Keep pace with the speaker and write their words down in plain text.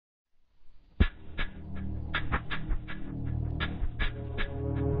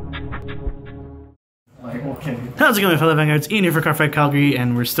Okay. How's it going, fellow Vanguards? Ian here for Carfight Calgary,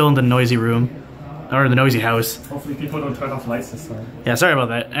 and we're still in the noisy room. Or the noisy house. Hopefully people don't turn off lights this time. Yeah, sorry about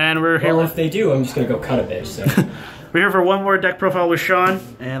that. And we're here. Well, if they do, I'm just gonna go cut a bit, so. We're here for one more deck profile with Sean,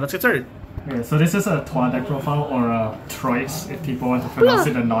 and let's get started. Okay, so this is a Trois deck profile, or a Trois, if people want to pronounce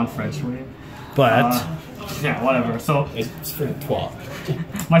it the non-French way. But... yeah, whatever. So it's for Trois.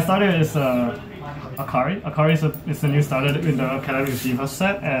 My starter is Akari. Akari is a new starter in the Academy of Divas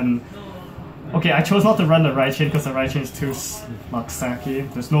set, and okay, I chose not to run the right chain because the right chain is too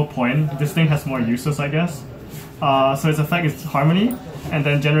luck-sacky. There's no point. This thing has more uses, I guess. So its effect is Harmony, and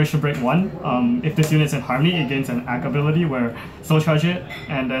then Generation Break 1. If this unit is in Harmony, it gains an Act ability where Soul Charge it,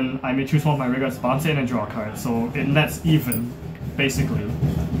 and then I may choose one of my regulars, bounce it, and then draw a card. So it nets even, basically,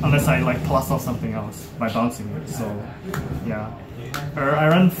 unless I like plus off something else by bouncing it. So yeah, I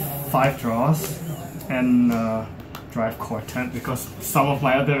run 5 draws and Drive Quartet because some of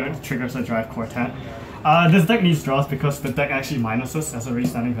my other triggers are Drive Quartet. This deck needs draws because the deck actually minuses as a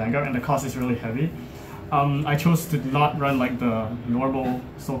restanding Vanguard, and the cost is really heavy. I chose to not run like the normal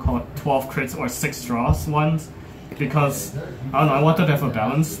so-called 12 crits or 6 draws ones because I don't know, I wanted to have a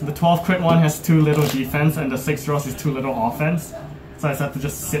balance. The 12 crit one has too little defense and the 6 draws is too little offense, so I decided to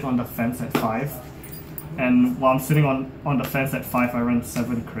just sit on the fence at 5. And while I'm sitting on the fence at 5, I run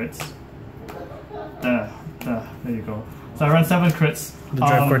 7 crits. There you go. So I run 7 crits. The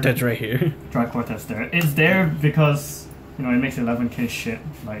Drive Quartet's right here. Drive Quartet's there. It's there because, you know, it makes 11k shit.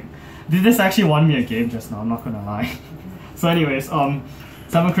 Like, this actually won me a game just now, I'm not gonna lie. So anyways, 7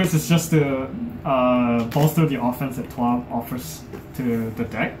 crits is just to bolster the offense that Trois offers to the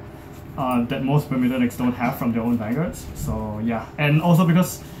deck that most Bermuda decks don't have from their own Vanguards. So yeah, and also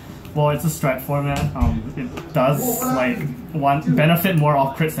because, well, it's a strat format, it does like benefit more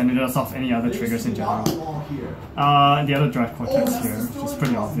off crits than it does off any other triggers in general. The other Drive Quartets here, which is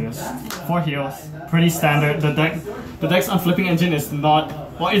pretty obvious. 4 heals, pretty standard. The deck's unflipping engine is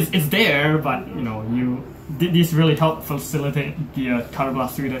not, well, it's there, but you know, these really help facilitate the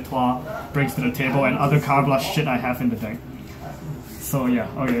Counterblast 3 that Trois brings to the table and other Counterblast shit I have in the deck. So yeah,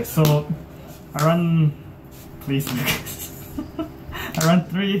 okay, so I run, please, I run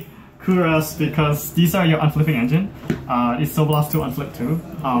 3 Kuras because these are your unflipping engine. It's Soul Blast 2 unflip 2.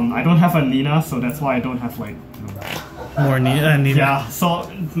 I don't have a Nina, so that's why I don't have like more Nina. Yeah, so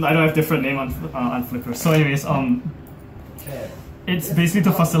I don't have different name on unflippers. So anyways, it's basically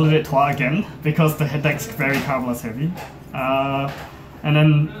to facilitate Trois again because the head deck's very Counterblast heavy. And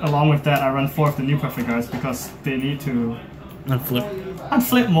then along with that, I run 4 of the new Perfect Guards because they need to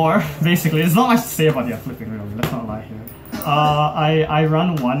unflip more. Basically, there's not much to say about the unflipping really. Let's not lie here. I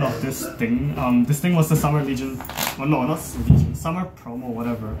run 1 of this thing. This thing was the Summer Legion. Well, no, not Legion. Summer promo,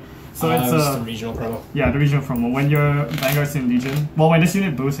 whatever. So it's the regional promo. Yeah, the regional promo. When your Vanguard's in Legion, well, when this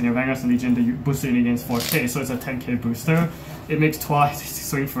unit boosts and your Vanguard's in Legion, the booster unit gains 4k, so it's a 10k booster. It makes Trois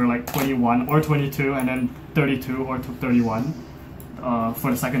swing for like 21 or 22, and then 32 or 31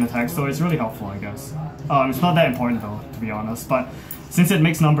 for the second attack. So it's really helpful, I guess. It's not that important though, to be honest. But since it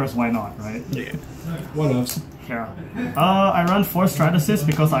makes numbers, why not, right? Yeah. One of. Yeah. I run 4 Stratuses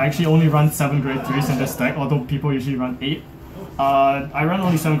because I actually only run 7 grade 3s in this deck, although people usually run 8. I run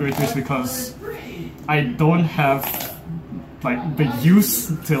only 7 grade 3s because I don't have like the use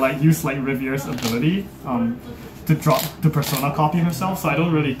to like use like Riviere's ability to drop the Persona copy herself, so I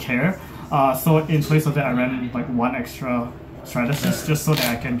don't really care. So in place of that, I ran like 1 extra Stratuses just so that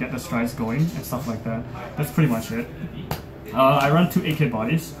I can get the strides going and stuff like that. That's pretty much it. I run 2 AK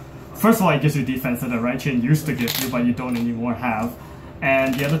bodies. First of all, it gives you defense that the right chain used to give you, but you don't anymore have.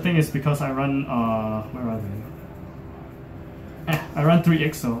 And the other thing is because I run, where are they? I run 3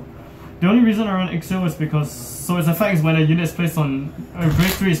 Ixo. The only reason I run Ixo is because, so its effect is when a unit is placed on,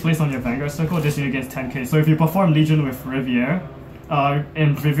 grade 3 is placed on your Vanguard circle, this unit gets 10k. So if you perform Legion with Riviere,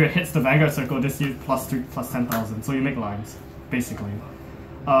 and Riviere hits the Vanguard circle, this unit plus 3 plus 10,000. So you make lines, basically.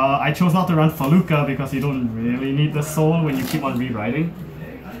 I chose not to run Faluca because you don't really need the soul when you keep on rewriting.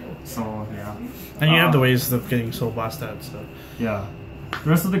 So yeah. And you have the ways of getting Soul Blast out, so. Yeah. The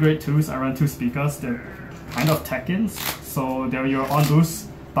rest of the grade 2s, I run 2 Speakers. They're kind of tech-ins. So they're your on boost,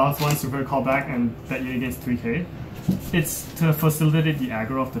 bounce 1, super callback, and that unit gains 3k. It's to facilitate the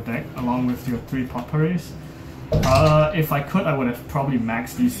aggro of the deck along with your 3 potpourris. If I could, I would have probably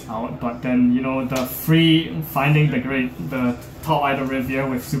maxed these out, but then, you know, the free finding the top idol Riviere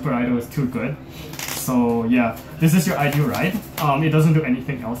with super idol is too good. So yeah, this is your ideal ride. It doesn't do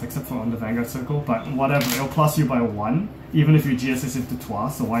anything else except for on the Vanguard circle, but whatever, it'll plus you by 1, even if you GSS into Trois,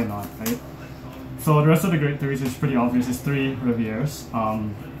 so why not, right? So the rest of the grade 3s is pretty obvious, it's 3 Rivieres.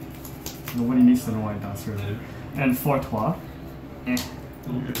 Nobody needs to know what it does really. And 4 Trois.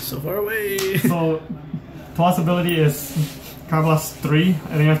 So far away! So Toi's ability is Carblast 3,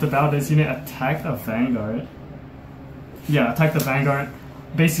 and then after battle this unit attack the Vanguard. Yeah, attack the Vanguard.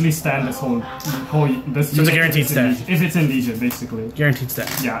 Basically stand this whole this. So it's a guaranteed stat. If it's in Legion, basically. Guaranteed stat.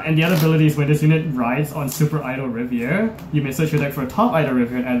 Yeah, and the other ability is when this unit rides on Super Idol Riviere, you may search your deck for a top Idol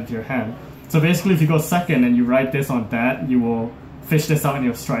Riviere and add it to your hand. So basically, if you go second and you ride this on that, you will fish this out in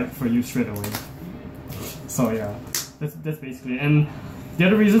your strike for you straight away. So yeah, that's basically. And the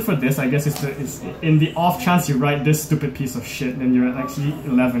other reason for this, I guess, is in the off chance you write this stupid piece of shit, then you're at actually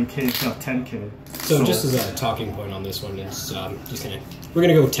 11k or 10k. So just as a talking point on this one is we're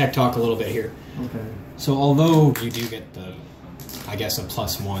gonna go tech talk a little bit here. Okay. So although you do get the, I guess, a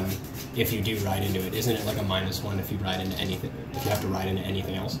 +1 if you do ride into it, isn't it like a -1 if you ride into anything? If you have to ride into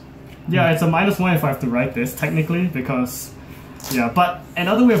anything else? Yeah, it's a -1 if I have to write this technically because, yeah. But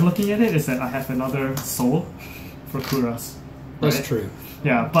another way of looking at it is that I have another soul for Kuras. That's right? true.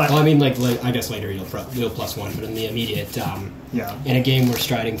 Yeah, but well, I mean, like I guess later you'll +1, but in the immediate, yeah. In a game where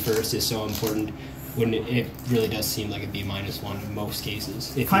striding first is so important, wouldn't it really does seem like it'd be -1 in most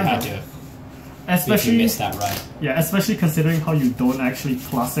cases if Kind you of. had to. Especially if you miss that ride. Yeah, especially considering how you don't actually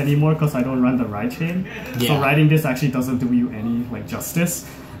plus anymore because I don't run the ride chain. Yeah. So riding this actually doesn't do you any like justice.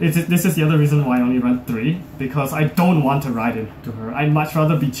 This is the other reason why I only run 3 because I don't want to ride into her. I'd much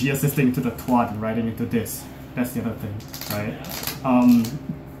rather be G assisting into the Trois than riding into this. That's the other thing, right?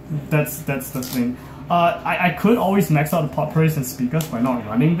 That's the thing. I could always max out the pot parades and speakers by not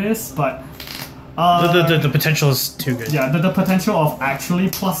running this, but the potential is too good. yeah, the potential of actually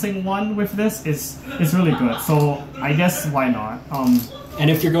plussing 1 with this is really good. So I guess why not? And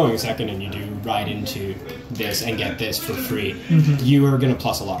if you're going second and you do ride into this and get this for free, you are going to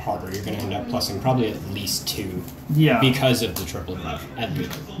plus a lot harder. You're going to end up plussing probably at least 2. Yeah. Because of the triple buff. At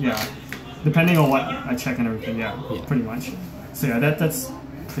least. Yeah. Depending on what I check and everything, yeah, pretty much. So yeah, that's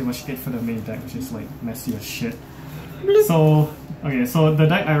pretty much it for the main deck, which is like messy as shit. So okay, so the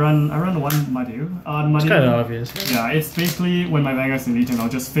deck I run one Madu. It's kind of obvious. Yeah, it's basically when my Vanguard's in Legion, I'll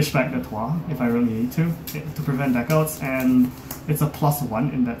just fish back the Trois if I really need to prevent deckouts, and it's a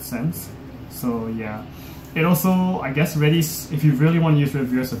 +1 in that sense. So yeah. It also, I guess, readies, if you really want to use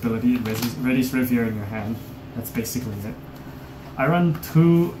Riviere's ability, it readies Riviere in your hand. That's basically it. I run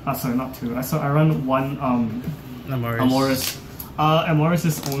 2, sorry, not 2, I run 1 Amoris. Amoris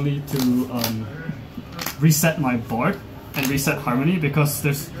is only to reset my board and reset Harmony because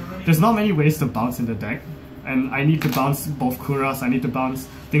there's not many ways to bounce in the deck. And I need to bounce both Kuras, I need to bounce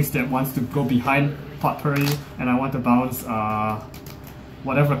things that wants to go behind Potpourri, and I want to bounce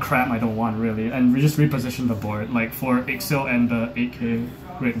whatever crap I don't want really, and we just reposition the board, like for Ixil and the 8k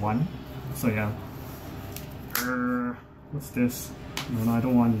grade 1. So yeah. What's this? No, I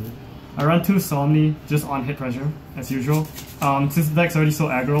don't want you. I run 2 Somni, just on hit pressure, as usual. Since the deck's already so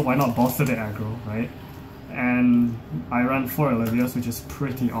aggro, why not bolster the aggro, right? And I run 4 Olivia's, which is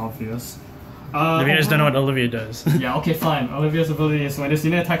pretty obvious. Olivia's don't know what Olivia does. Yeah, okay, fine. Olivia's ability is when this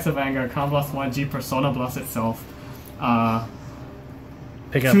unit attacks a Vanguard, Counter Blast 1, G Persona Blast itself.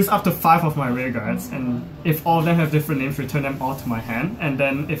 Choose up to 5 of my rear guards, and if all of them have different names, return them all to my hand. And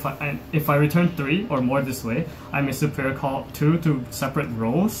then if I return 3 or more this way, I may superior call 2 to separate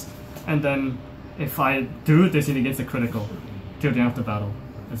rows. And then if I do, this unit gets a critical till the end of the battle.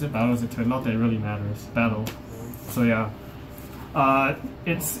 Is it battle or is it turn? Not that it really matters. Battle. So yeah.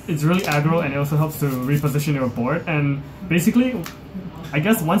 It's really aggro, and it also helps to reposition your board. And basically, I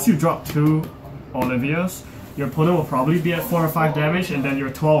guess once you drop 2 Olivia's, your opponent will probably be at 4 or 5 damage, and then your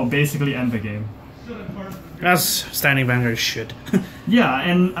 12 will basically end the game. As standing Vanguard should. Yeah,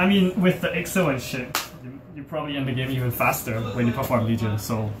 and I mean, with the Ixil and shit, you probably end the game even faster when you perform Legion,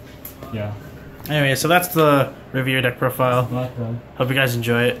 so yeah. Anyway, so that's the Riviere deck profile. Hope you guys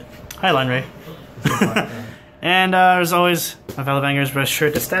enjoy it. Hi, Line Ray. And as always, my fellow Vanguards, rest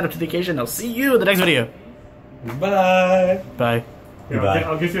sure to stand up to the occasion. I'll see you in the next video. Bye. Bye. Yeah,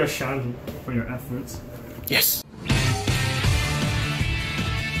 I'll give you a shiny for your efforts. Yes.